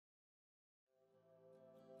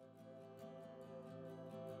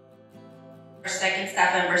Our second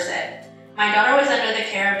staff member said, "My daughter was under the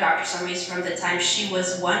care of Dr. Zamir from the time she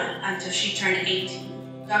was 1 until she turned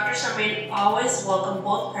 18. Dr. Zamir always welcomed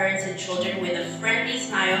both parents and children with a friendly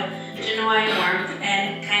smile, genuine warmth,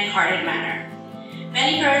 and kind-hearted manner.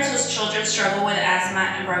 Many parents whose children struggle with asthma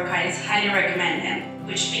and bronchitis highly recommend him,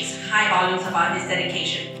 which speaks high volumes about his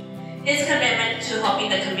dedication. His commitment to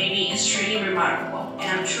helping the community is truly remarkable,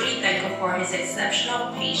 and I'm truly thankful for his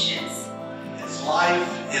exceptional patience." His life,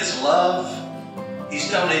 his love, he's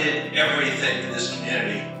donated everything to this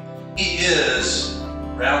community. He is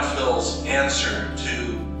Brownsville's answer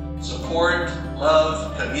to support,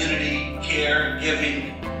 love, community, care,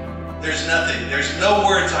 giving. There's nothing, there's no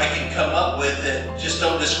words I can come up with that just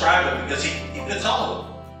don't describe him, because he fits all of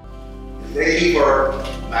them. Thank you for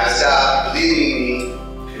my staff believing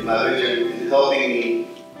in me and my vision and helping me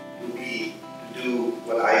to do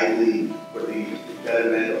what I believe for the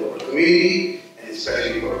betterment of our community and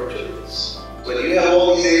especially for our children. When you have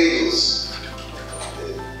all these angels,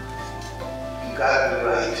 you gotta do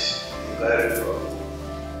right, you gotta do wrong.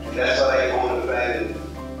 And that's what I want to find,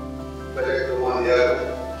 whether it's one or the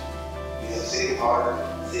other. We have the same heart,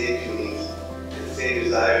 same feelings, and the same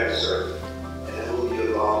desire to serve.